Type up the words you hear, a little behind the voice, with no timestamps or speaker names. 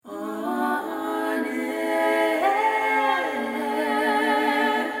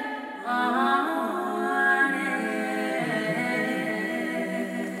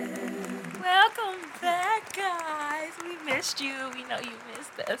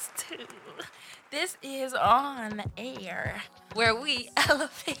us to This Is On Air, where we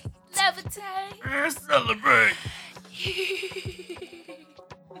elevate, levitate, and celebrate.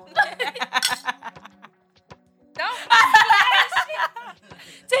 Don't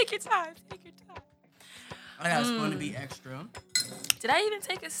take your time. I got spoon to be extra. Did I even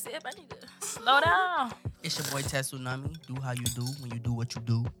take a sip? I need to slow down. It's your boy Tess Tsunami. Do how you do when you do what you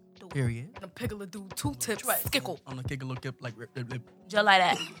do. Period. The pickle do 2 tips. Skickle. On the kick a look up like rip. Just like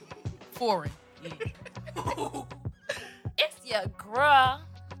that. Foreign. It's your girl,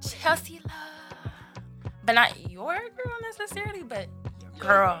 Chelsea Love. But not your girl necessarily, but your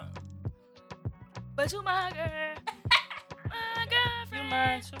girl. But you my girl. My girlfriend. You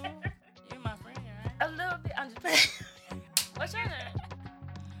mine too. You my friend, right? A little bit. I'm just playing. What's your name?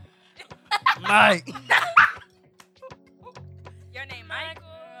 Mike. Your name Michael.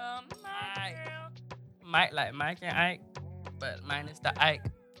 Mike like Mike and Ike, but mine is the Ike.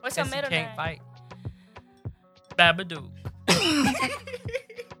 What's your middle name? Can't fight. Babadoo. I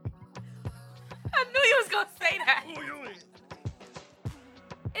knew you was gonna say that.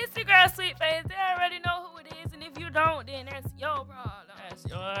 It's your girl Sweet Face. They already know who it is, and if you don't, then that's your problem. That's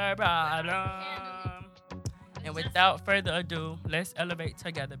your problem. And without further ado, let's elevate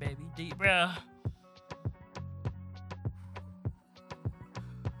together, baby. Deep breath.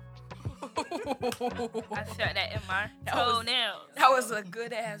 I felt that in my toenails. That was a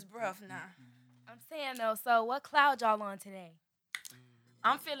good ass breath now. I'm saying though, so what cloud y'all on today?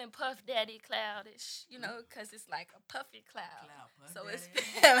 I'm feeling Puff Daddy cloudish, because it's like a puffy cloud. So it's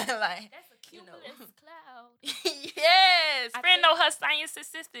feeling like that's a cumulus cloud. Yes, friend know her science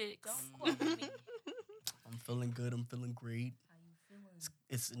statistics. Don't quote me. I'm feeling good. I'm feeling great. How you feeling?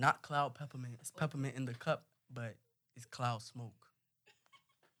 It's not cloud peppermint. It's peppermint in the cup, but it's cloud smoke.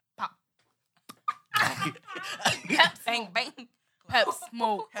 Pop. Pep bang bang. Pep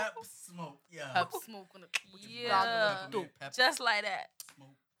smoke. Pep smoke. Yeah. Pep smoke on the Yeah. Pep Just like that. smoke.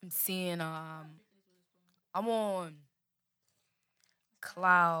 I'm seeing I'm on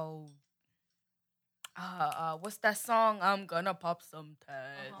cloud. What's that song? I'm gonna pop some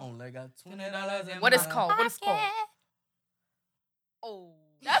tag. Only got $20 in What is my- called? What is called? Oh,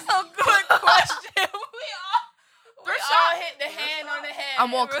 That's a good question. we all hit the hand on the head.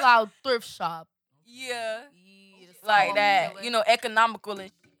 I'm on cloud thrift shop. Yeah. the Like song, that. feeling- Economical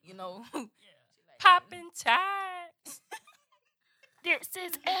and Popping tags. This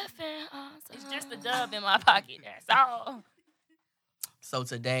is effing awesome. It's just a dub in my pocket. That's all. So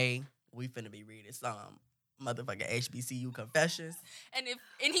today we finna be reading some motherfucking HBCU Confessions. And if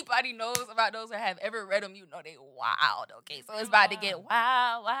anybody knows about those or have ever read them, you know they wild. Okay, so it's about to get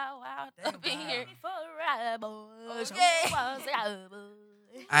wild up in here. Okay.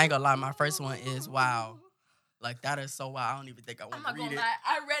 I ain't gonna lie, my first one is wow. Like that is so wild. I don't even think I I'm want not to gonna read it. lie.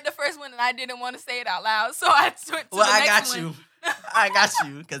 I read the first one and I didn't want to say it out loud, so I went to Well, the I next got one. you. I got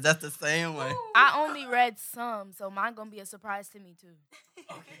you, because that's the same way. I only read some, so mine gonna be a surprise to me too.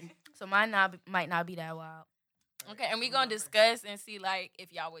 Okay. So mine might not be that wild. Okay, and we gonna discuss and see like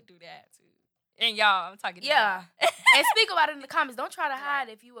if y'all would do that too. And y'all, I'm talking to Yeah, y'all. and speak about it in the comments. Don't try to hide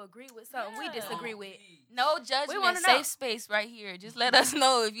if you agree with something we Yeah. disagree with. No judgment, wanna know. safe space right here. Just let us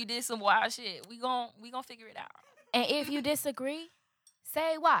know if you did some wild shit. We gon' figure it out. And if you disagree,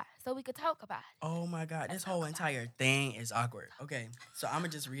 say why, so we could talk about it. Oh my God, this whole entire thing is awkward. Okay, so I'm gonna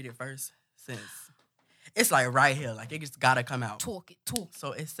just read it first since it's like right here, like it just gotta come out. Talk it.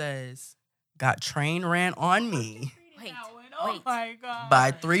 So it says, got train ran on me Wait, Oh wait, my god.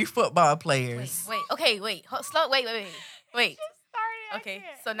 by 3 football players. wait. Okay, wait. Slow. Wait. Okay,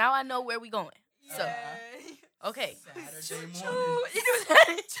 so now I know where we going. So, okay. Saturday morning.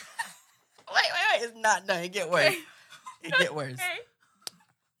 Wait, it's not done. It get worse. It get worse. Okay.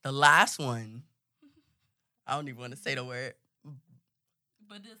 The last one, I don't even want to say the word.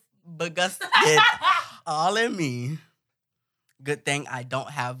 But this Begusted all in me. Good thing I don't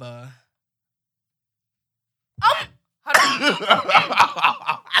have a.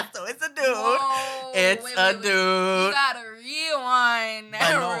 So it's a dude. Whoa, It's a wait. dude. You gotta rewind But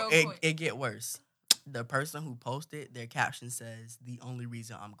that no, real quick. it get worse. The person who posted their caption says, "The only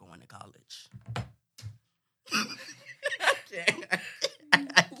reason I'm going to college." I can't.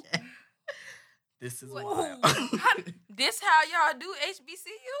 This is wild. This how y'all do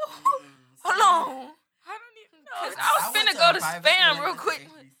HBCU? Hold on. I don't even know. I was finna go to spam real quick.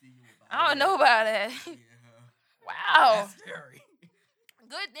 I don't know about that. Wow. That's scary.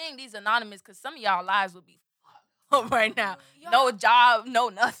 Good thing these anonymous, because some of y'all lives would be fucked up right now. No job, no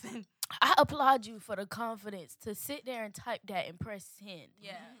nothing. I applaud you for the confidence to sit there and type that and press send.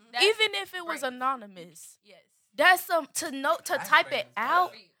 Yeah. Even if it was brave. anonymous. Yes. That's to type it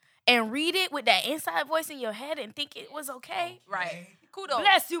out. and read it with that inside voice in your head and think it was okay. Right. Kudos.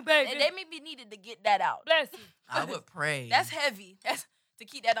 Bless you, baby. They maybe needed to get that out. Bless you. I would pray. That's heavy. That's to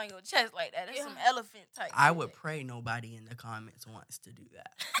keep that on your chest like that. That's some elephant type. I shit. would pray nobody in the comments wants to do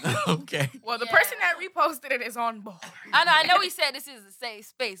that. Okay. Well, the person that reposted it is on board. I know he said this is a safe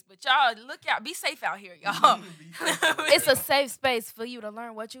space, but y'all look out. Be safe out here, y'all. It's a safe space for you to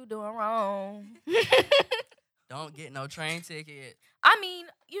learn what you're doing wrong. Don't get no train ticket. I mean,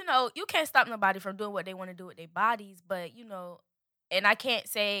 you know, you can't stop nobody from doing what they want to do with their bodies, but, you know, and I can't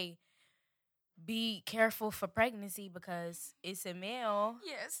say be careful for pregnancy because it's a male.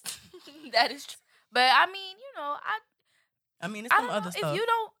 Yes, that is true. But, I mean, you know, I mean, it's I some don't other know stuff. if you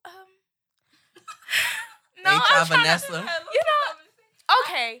don't... No, I'm trying Vanessa. to, you know,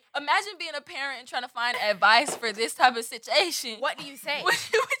 okay. Imagine being a parent and trying to find advice for this type of situation. What do you say? What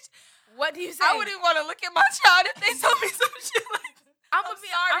What do you say? I wouldn't want to look at my child if they told me some shit like that. I'm I'm gonna be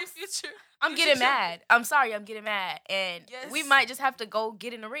sorry, I'm, future. I'm getting mad. I'm sorry, I'm getting mad. And Yes. we might just have to go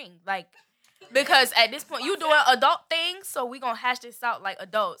get in the ring. Like, because at this point you doing adult things, so we gonna hash this out like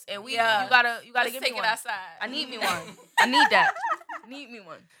adults. And you gotta Let's give take me it one. outside. I need me one. I need that. Need me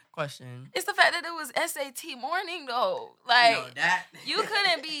one. Question. It's the fact that it was SAT morning though. Like No, that. you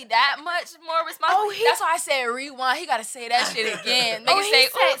couldn't be that much more responsible. Oh, That's why I said rewind. He gotta say that shit again. Make Oh, it he say,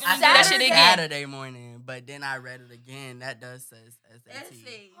 said "Ooh, I say that shit said again." Saturday morning, but then I read it again. That does says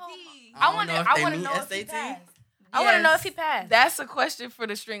SAT. I want don't to they mean know if he SAT. passed. I want to know Yes. if he passed. That's a question for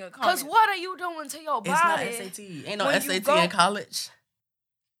the string of comments. Cause what are you doing to your It's not body? SAT. Ain't no When you SAT go- in college.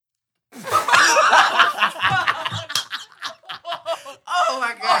 Oh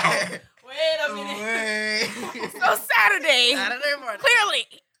my god. Wait a minute. Wait. So Saturday. Saturday morning. Clearly.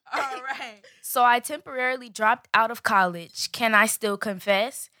 All right. So I temporarily dropped out of college. Can I still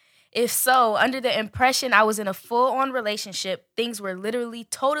confess? If so, under the impression I was in a full-on relationship, things were literally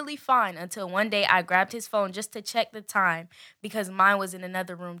totally fine until one day I grabbed his phone just to check the time because mine was in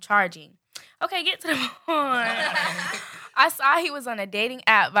another room charging. Okay, get to the point. I saw he was on a dating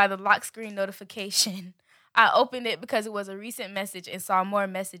app by the lock screen notification. I opened it because it was a recent message and saw more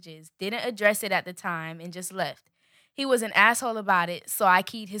messages. Didn't address it at the time and just left. He was an asshole about it, so I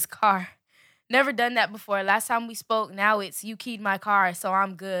keyed his car. Never done that before. Last time we spoke, now it's you keyed my car, so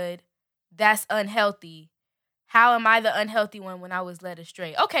I'm good. That's unhealthy. How am I the unhealthy one when I was led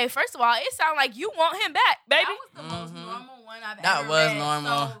astray? Okay, first of all, it sounds like you want him back, baby. That was the most normal one I've That ever was read,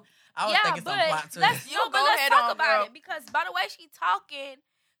 normal. so- I was thinking some plot twist. let's Let's go ahead talk on, about girl. it because by the way she talking,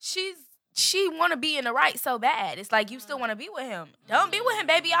 she want to be in the right so bad. It's like you still want to be with him. Don't be with him,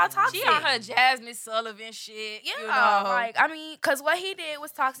 baby. Y'all toxic. She on her Jasmine Sullivan shit. Yeah, you know. like I mean, cause what he did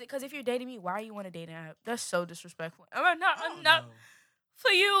was toxic. Cause if you're dating me, why are you on a dating app? That's so disrespectful. I'm not enough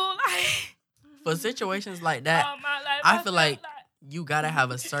for you. Like For situations like that, all my life, I feel like felt you gotta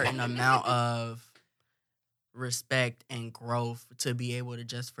have a certain amount of respect and growth to be able to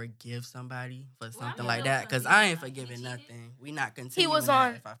just forgive somebody for something like that. Cause I ain't forgiving nothing. We not continuing. was that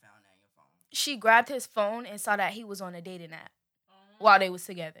on- If I found that in your phone. she grabbed his phone and saw that he was on a dating app while they was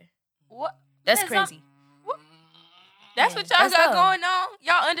together. What? That's That's crazy. That's what y'all That's got up. going on.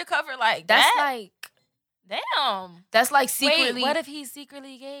 Y'all undercover like That's that. like secretly. Wait, what if he's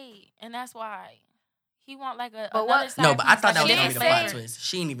secretly gay and that's why he want like a? But another what- side No, but I piece? thought that Like, was she gonna be the didn't plot say- twist.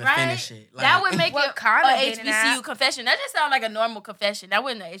 She didn't even Right? finish it. Like, That would make What it kind a of dating HBCU app? confession. That just sounds like a normal confession. That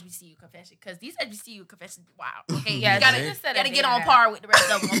wasn't an HBCU confession because these HBCU confessions, wow. Okay, Yeah, you gotta, she just said a gotta get dating on app. par with the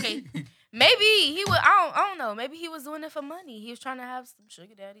rest of them. Okay, Maybe he was. I don't know. Maybe he was doing it for money. He was trying to have some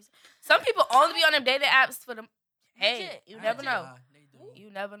sugar daddies. Some people only be on them dating apps for them. Hey, Legit. you never know. Yeah, they do. You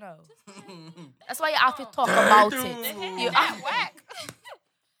never know. That's why y'all have to talk about it. You, whack.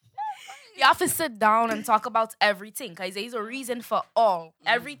 you have to sit down and talk about everything because there's a reason for all.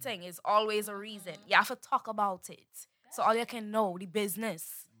 Everything is always a reason. You have to talk about it so all you can know the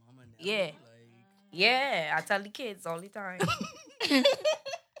business. Mama never, Yeah. like- Yeah, I tell the kids all the time.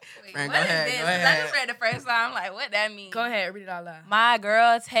 Wait, Friend, what go is ahead, this? go 'Cause I ahead. just read the first time. I'm like, what that mean? Go ahead, read it out loud. My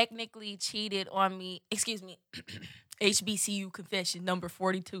girl technically cheated on me. Excuse me. HBCU confession number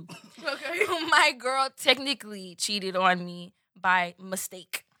 42. Okay. My girl technically cheated on me by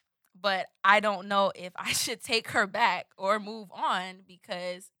mistake. But I don't know if I should take her back or move on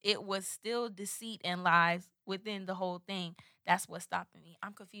because it was still deceit and lies within the whole thing. That's what's stopping me.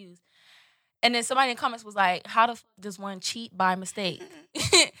 I'm confused. And then somebody in the comments was like, how the fuck does one cheat by mistake?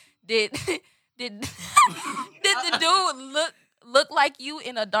 did did the dude look like you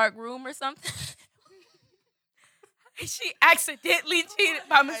in a dark room or something? She accidentally cheated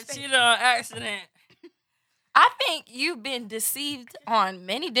by mistake. Cheated on accident. I think you've been deceived on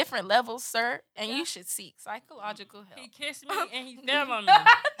many different levels, sir, and you should seek psychological He help. kissed me and he fell on me.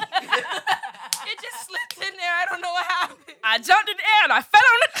 It just slipped in there. I don't know what happened. I jumped in the air and I fell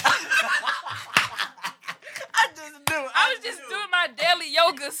on it. I was just doing my daily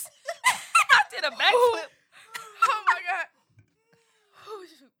yogas. I did a backflip. Oh my God.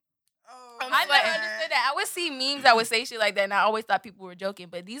 I never understood that. I would see memes that would say shit like that, and I always thought people were joking.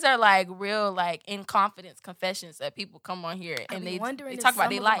 But these are like real, like in confidence confessions that people come on here and they talk about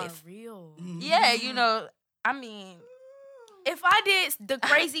their life. Real. Yeah, you know. I mean, If I did the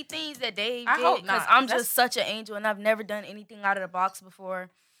crazy things that Dave I did, hope because not. I'm just such an angel and I've never done anything out of the box before.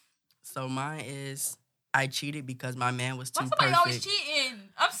 So mine is I cheated because my man was too why somebody perfect. always cheating?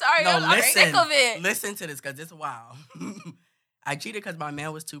 I'm sorry, No, I'm sick of it. Listen to this because it's wild. I cheated because my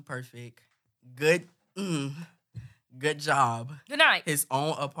man was too perfect. Good job. Good night. His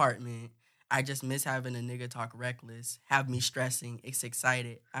own apartment. I just miss having a nigga talk reckless, have me stressing, it's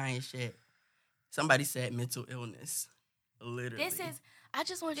excited. I ain't shit. Somebody said mental illness. Literally. I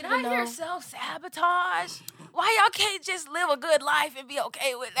just want Did you to I know. hear self-sabotage? Why y'all can't just live a good life and be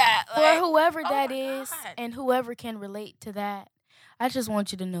okay with that? For Like, whoever oh that my is God. and whoever can relate to that, I just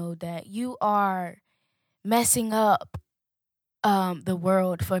want you to know that you are messing up the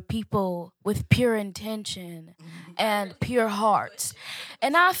world for people with pure intention and pure hearts.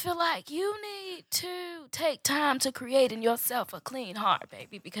 And I feel like you need to take time to create in yourself a clean heart,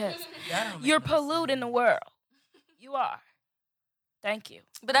 baby, because That don't make you're no polluting the sense. world. You are. Thank you.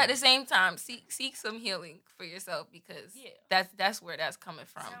 But at the same time, seek some healing for yourself because Yeah. that's where that's coming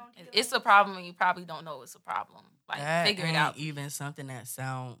from. Sound It's a problem and you probably don't know it's a problem. Like That figure it ain't out. even something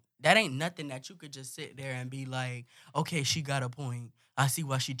that ain't nothing that you could just sit there and be like, okay, she got a point. I see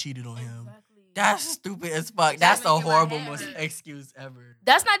why she cheated on him. That's stupid as fuck. That's a making my horrible head hurt. excuse ever.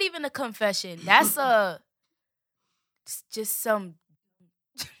 That's not even a confession. That's just some.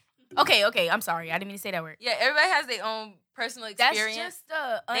 Okay. I'm sorry. I didn't mean to say that word. Yeah, everybody has their own personal That's experience. just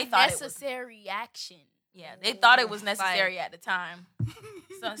a They thought it was- unnecessary action. Yeah, they thought it was necessary at the time.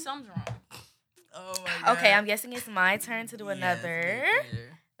 So something's wrong. Oh my God. Okay, I'm guessing it's my turn to do Yes, another. make it.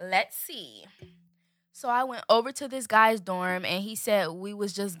 Let's see. So I went over to this guy's dorm and he said we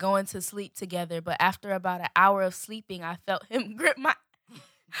was just going to sleep together. But after about an hour of sleeping, I felt him grip my.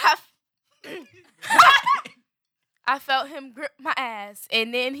 I felt him grip my ass,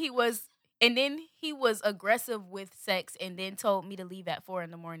 and then he was aggressive with sex, and then told me to leave at 4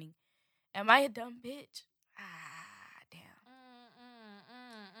 a.m. Am I a dumb bitch? Damn.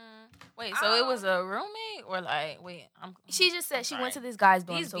 Wait, so it was a roommate or like She just said I'm she sorry. went to this guy's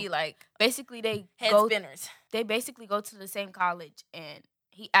dorm. These So be like basically, they head go. spinners. They basically go to the same college, and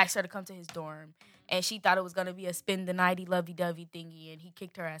he asked her to come to his dorm, and she thought it was gonna be a spend the nighty lovey dovey thingy, and he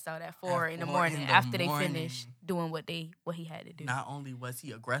kicked her ass out at 4 in the morning after they finished doing what he had to do. Not only was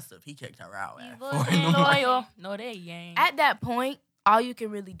he aggressive, he kicked her out. At He 4 in the wasn't morning. loyal. No, they ain't. At that point, all you can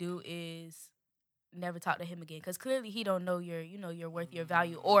really do is never talk to him again, because clearly he don't know your worth, your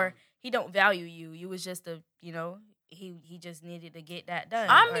value, or he don't value you. You was just he just needed to get that done.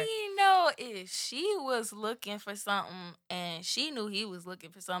 I Or- mean, no, if she was looking for something and she knew he was looking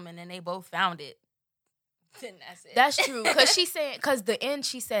for something and then they both found it, then that's it. that's true, because the end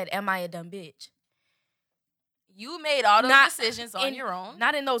she said, "Am I a dumb bitch?" You made all those Not decisions on in- your own.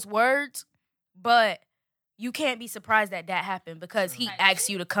 Not in those words, but you can't be surprised that happened because he asked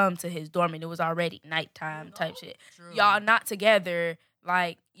you to come to his dorm and it was already nighttime type shit. True. Y'all not together,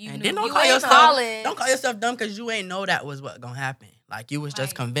 like you And knew then don't you call ain't yourself college. don't call yourself dumb because you ain't know that was what gonna happen. Like you was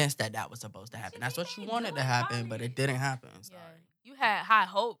just Right. convinced that was supposed to happen. That's what you wanted to happen, but it didn't happen. Yeah. Sorry. You had high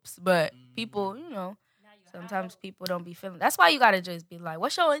hopes, but people, sometimes people don't be feeling. That's why you gotta just be like,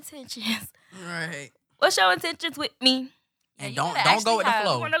 "What's your intentions? Right. What's your intentions with me? And you don't gotta go with the actually have-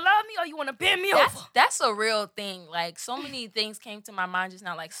 flow. You want to love me or you want to bend me That's, over?" that's a real thing. Like so many things came to my mind just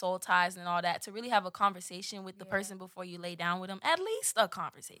now, like soul ties and all that. To really have a conversation with the person before you lay down with them, at least a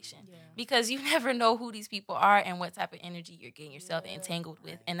conversation, because you never know who these people are and what type of energy you're getting yourself entangled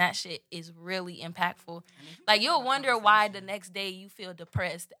with, and that shit is really impactful. Like you'll wonder why the next day you feel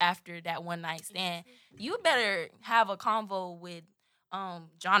depressed after that one night stand. You better have a convo with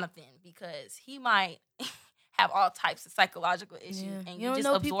Jonathan because he might have all types of psychological issues, Yeah. and You don't just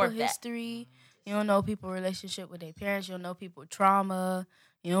know absorb people's that. history. You don't know people's relationship with their parents. You don't know people's trauma.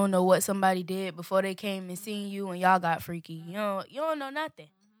 You don't know what somebody did before they came and seen you and y'all got freaky. You don't know nothing.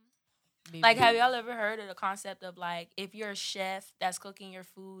 Like, have y'all ever heard of the concept of like, if you're a chef that's cooking your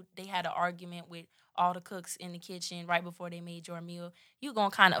food, they had an argument with all the cooks in the kitchen right before they made your meal. You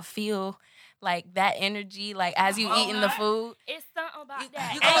gonna kind of feel like that energy, like as you eating the food. It's something about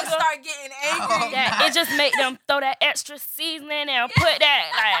that. You gonna start getting angry. That it just make them throw that extra seasoning and put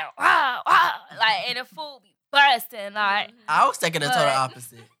that like wow, and the food be person. Like, I was taking the total But-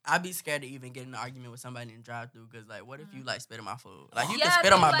 opposite. I'd be scared to even get in an argument with somebody in the drive-thru because, like, what if you like spit on my food? Like, you Yeah, can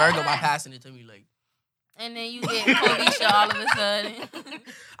spit on my things like burger while that. passing it to me. Like, And then you get Kovisha all of a sudden.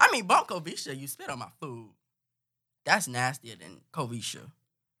 I mean, bump Kovisha, you spit on my food. That's nastier than Kovisha.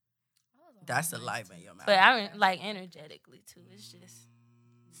 That's the life in your mouth. But I mean, like energetically too. It's just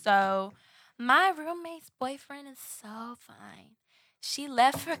so. My roommate's boyfriend is so fine. She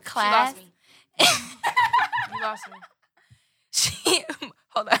left for class. you lost me. She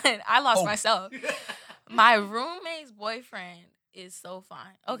hold on. I lost Oh. myself. My roommate's boyfriend is so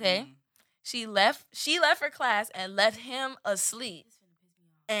fine. Okay. She left for class and left him asleep.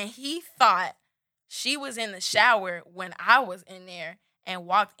 And he thought she was in the shower when I was in there and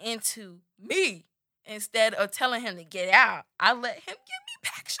walked into me instead of telling him to get out. I let him give me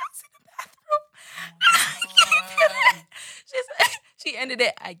back shots in the bathroom. She said, she ended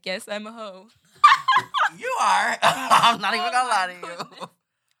it, I guess I'm a hoe. You are. I'm not even Oh gonna lie my to you. goodness.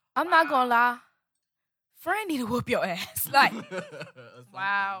 I'm not gonna lie. Friend need to whoop your ass. Like,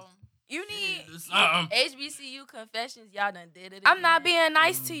 Wow. You need Something. HBCU Confessions. Y'all done did it. I'm not again. being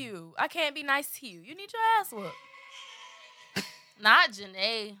nice to you. I can't be nice to you. You need your ass whooped. Not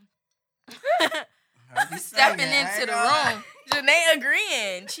Janae. Heard you Stepping singing, I into ain't the gonna room. Janae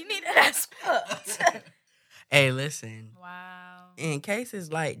agreeing. She need that ass whooped. Hey, listen. Wow. In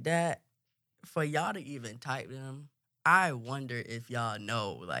cases like that, for y'all to even type them, I wonder if y'all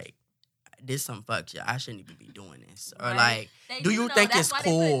know, like, this some fuck shit. I shouldn't even be doing this. Or, Right. like, They do you know. think That's it's why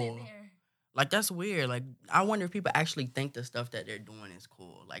they putting it cool? there. Like, that's weird. Like, I wonder if people actually think the stuff that they're doing is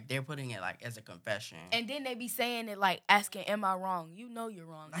cool. Like, they're putting it, like, as a confession. And then they be saying it like asking, "Am I wrong?" You know you're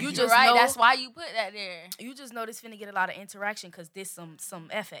wrong. You You're just right. know. That's why you put that there. You just know this finna get a lot of interaction because this some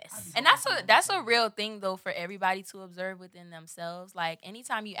FS. And that's a real thing though for everybody to observe within themselves. Like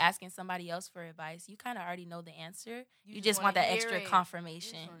anytime you asking somebody else for advice, you kind of already know the answer. You just want wanna that hear extra it.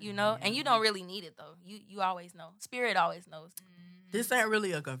 confirmation, You just you wanna know. And you don't really need it though. You always know. Spirit always knows. This ain't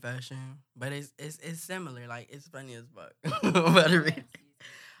really a confession, but it's similar. Like, it's funny as fuck. But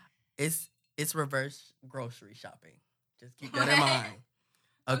it's reverse grocery shopping. Just keep that in mind.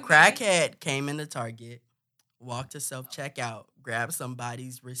 A Okay. crackhead came into Target, walked to self-checkout, grabbed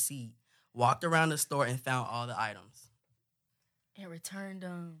somebody's receipt, walked around the store and found all the items. And returned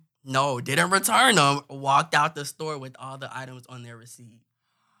them. No, didn't return them. Walked out the store with all the items on their receipt.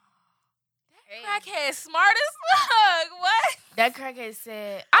 Crackhead smart as fuck. What? That crackhead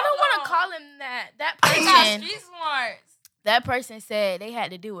said, "I don't want Hold to on. call him that." That They got person, street smarts. that person said they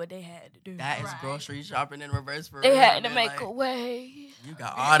had to do what they had to do. That is Right. grocery shopping in reverse for They real, had to man. make Like, a way. you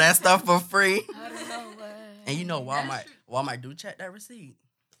got all that stuff for free. I don't know what. And you know Walmart do check that receipt.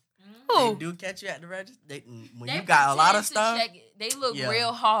 Who? They do catch you at the register. When They you got a lot of pretend to stuff, check it. They look Yeah.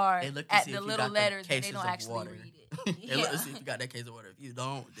 real hard they look to at see the if you little got letters, the and they cases don't of actually water. read it. They look to see if you got that case of water. If you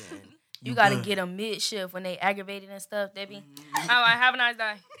don't, then You gotta good. get them mid shift when they aggravated and stuff. They be, Mhm. all right, have a nice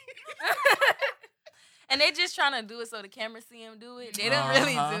day. And they just trying to do it so the camera see them do it. They don't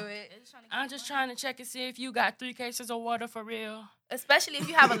really Uh-huh. do it. I'm just trying to check and see if you got 3 cases of water for real. Especially if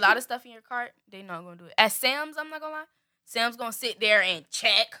you have a lot of stuff in your cart, they not gonna do it. At Sam's, I'm not gonna lie. Sam's gonna sit there and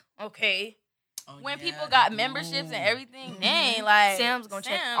check. Okay. Oh, When yeah, people got they memberships do. and everything, Mhm. they ain't like Sam's gonna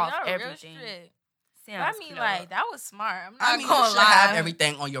check Sam, off y'all real everything. strict. But Sam's I mean, Club. like that was smart. I'm not I mean, you gonna should lie. have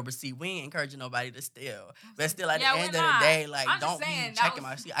everything on your receipt. We ain't encouraging nobody to steal. But still, at Yeah, the we're end of the not. day, like, I'm just don't saying, be that checking was-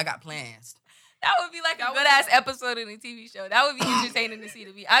 my receipt. I got plans. That would be like a good ass episode in a TV show. That would be entertaining to see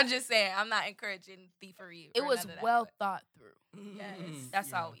to me. I'm just saying, I'm not encouraging thievery. It or was none of that, well but thought through. Yes. That's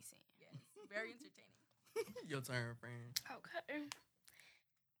Yeah. all we saying. yes, very entertaining. Your turn, friend. Okay.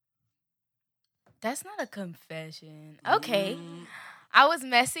 That's not a confession. Okay. Mm. I was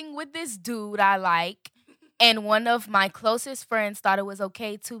messing with this dude I like, and one of my closest friends thought it was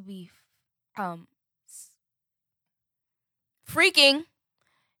okay to be freaking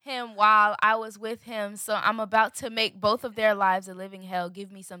him while I was with him. So I'm about to make both of their lives a living hell.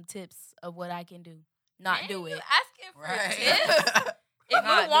 Give me some tips of what I can do. Not Dang, do you it. asking for tips? Right. If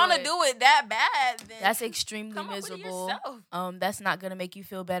Not you do want to it. do it that bad, then That's extremely come up with it miserable. yourself. That's not gonna make you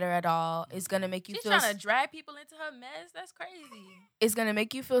feel better at all. It's gonna make you She's feel trying to drag people into her mess. That's crazy. it's gonna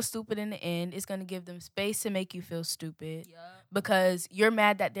make you feel stupid in the end. It's gonna give them space to make you feel stupid. Yeah. Because you're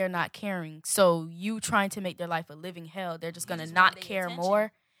mad that they're not caring. So you trying to make their life a living hell, they're just gonna just not want their care attention.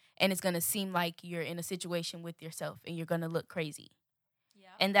 more, and it's gonna seem like you're in a situation with yourself and you're gonna look crazy. Yeah.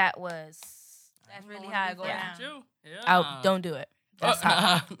 And that was That's really how it goes Yeah. down. out. Don't do it. That's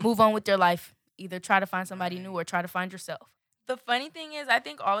how. Move on with your life. Either try to find somebody new or try to find yourself. The funny thing is, I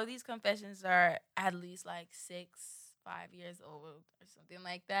think all of these confessions are at least like 6 5 years old or something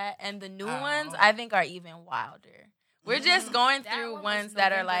like that. And the new ones, I think, are even wilder. We're just going through ones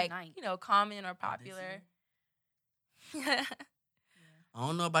that are like, 9th. you know, common or popular. I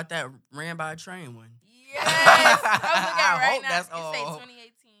don't know about that ran by a train one. Yes. I'm looking at it I right hope now. that's It say all. 2018.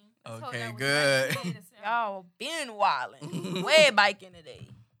 Okay, good. Y'all been wilding. Way biking today.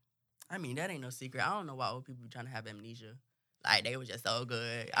 I mean, that ain't no secret. I don't know why old people be trying to have amnesia. Like, they was just so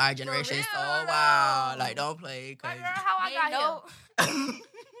good. Our generation is so real, wild. though. Like, don't play. My Cause girl, how I got here?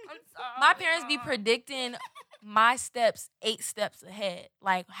 My parents be predicting my steps 8 steps ahead.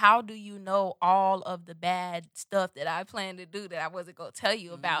 Like, how do you know all of the bad stuff that I plan to do that I wasn't gonna tell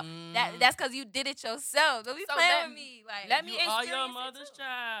you about? That's because you did it yourself. Don't be So playing let with me. Like, let me You are experience your it mother's too.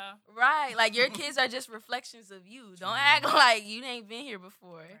 child. right. Like, your kids are just reflections of you. Don't act like you ain't been here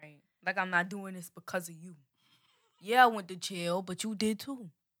before. Right. Like I'm not doing this because of you. Yeah, I went to jail, but you did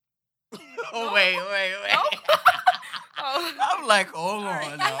too. oh, wait. Oh. I'm like, hold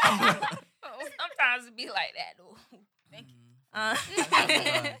on now. Sometimes it be like that though. Thank you.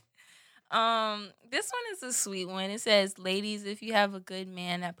 This one is a sweet one. It says, "Ladies, if you have a good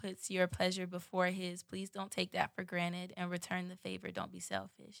man that puts your pleasure before his, please don't take that for granted and return the favor. Don't be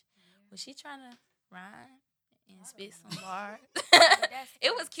selfish." Was she trying to rhyme and spit some bars?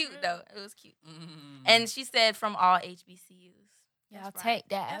 It was cute though. It was cute. And she said, "From all HBCUs." Y'all That's take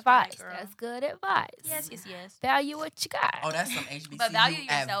that That's advice. right, girl. That's good advice. Yes. Value what you got. Oh, that's some HBCU But value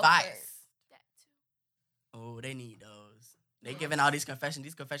yourself advice. first. Oh, they need those. They giving all these confessions.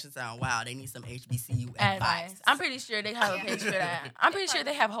 These confessions sound wild. They need some HBCU Advice. advice. I'm pretty sure they have a page for that. I'm pretty sure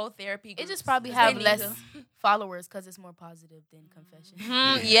they have whole therapy It groups. just probably They have need less to. followers because it's more positive than confession.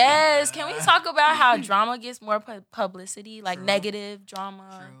 Yes. Can we talk about how drama gets more publicity, like True. negative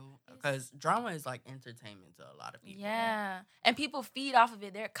drama? True. Because drama is like entertainment to a lot of people. Yeah. And people feed off of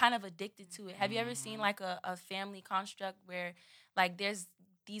it. They're kind of addicted to it. Have you ever seen like a family construct where like there's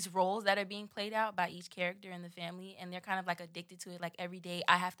these roles that are being played out by each character in the family, and they're kind of like addicted to it? Like every day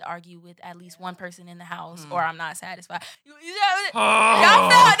I have to argue with at least one person in the house or I'm not satisfied. Y'all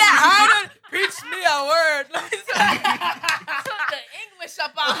felt that? Preach me a word. The English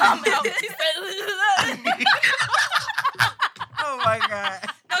up on her mouth. Oh my God.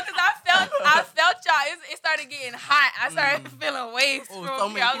 No, because I felt y'all. It started getting hot. I started feeling waves. Oh, from so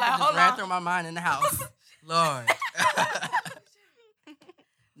here. many I was people like, just hold ran on. through my mind in the house. Lord.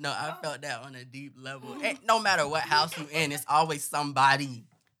 No, I felt that on a deep level. No matter what house you in, it's always somebody.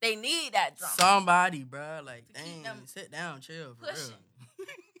 They need that drama. Somebody, bro. Like, To keep dang, them sit down, chill, for pushing. real.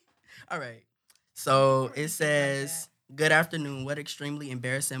 All right. So it says, "Good afternoon. What extremely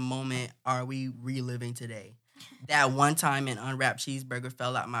embarrassing moment are we reliving today? That one time an unwrapped cheeseburger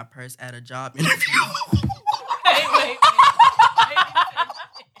fell out my purse at a job interview." Wait.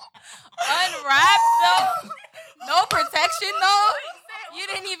 Unwrapped though? No protection though? You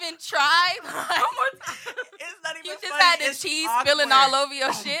didn't even try? It's not even You just funny, had the it's cheese awkward. spilling all over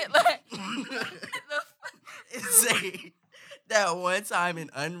your shit? Like, It say, "That one time an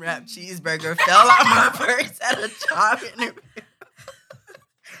unwrapped cheeseburger fell out my purse at a job interview.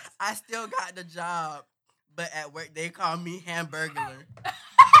 I still got the job, but at work they call me Hamburglar."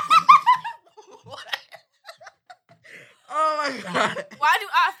 Oh my God. Why do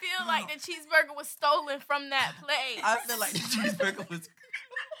I feel like the cheeseburger was stolen from that place? I feel like the cheeseburger was.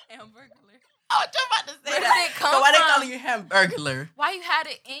 Hamburglar. I was just about to say Where did that. it come So why they from? calling you Hamburglar? Why you had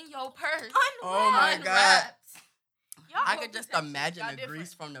it in your purse? Oh my God. Unwrapped. Y'all I know could just protection. imagine Y'all the different.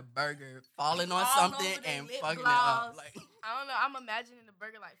 grease from the burger falling on All something over their and lip fucking it gloss. up. Like, I don't know. I'm imagining the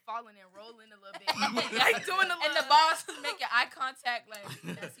burger like falling and rolling a little bit, like doing a little. And the boss was making eye contact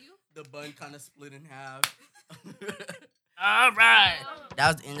like, that's you? the bun kind of split in half. All right. That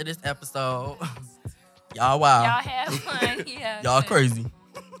was the end of this episode. Y'all wild. Y'all have fun. Yeah. Y'all crazy.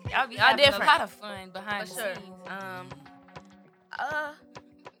 Y'all be Y'all having different. a lot of fun behind For the sure. scenes.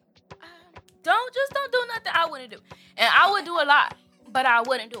 Don't do nothing I wouldn't do, and I would do a lot, but I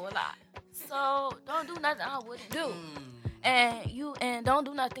wouldn't do a lot. So don't do nothing I wouldn't do, and don't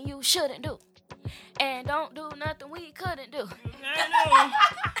do nothing you shouldn't do, and don't do nothing we couldn't do.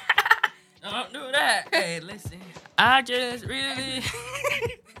 Don't do that. Hey, listen. I just really.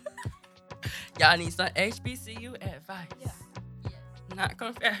 Y'all need some HBCU advice. Yeah. Not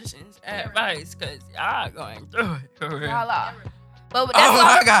confessions. Advice, because y'all going through it. For real. Y'all are. But that's Oh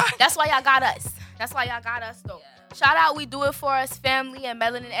why, my God. that's why y'all got us. That's why y'all got us, though. Shout out, We Do It For Us family and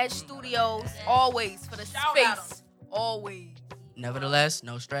Melanin Edge Studios. Always for the Shout out 'em. space. Always. Nevertheless,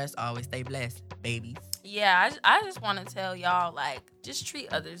 no stress. Always stay blessed, babies. Yeah, I just want to tell y'all, like, just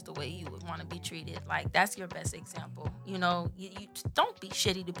treat others the way you would want to be treated. Like, that's your best example. You know, you don't be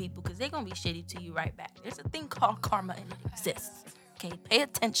shitty to people because they're going to be shitty to you right back. There's a thing called karma and it exists. Okay, pay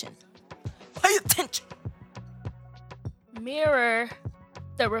attention. Pay attention. Mirror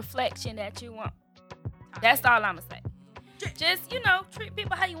the reflection that you want. That's all I'm going to say. Just, you know, treat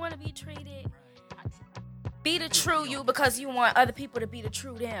people how you want to be treated. Be the true you because you want other people to be the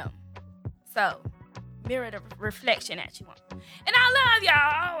true them. So, mirror the reflection that you want. And I love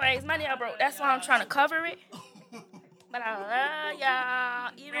y'all always. My nail broke. That's why I'm trying to cover it. But I love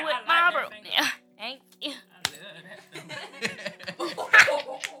y'all. Even with my broke nail. Thank you.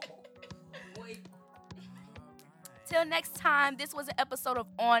 Till next time, this was an episode of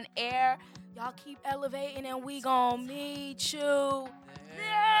On Air. Y'all keep elevating and we gon' meet you.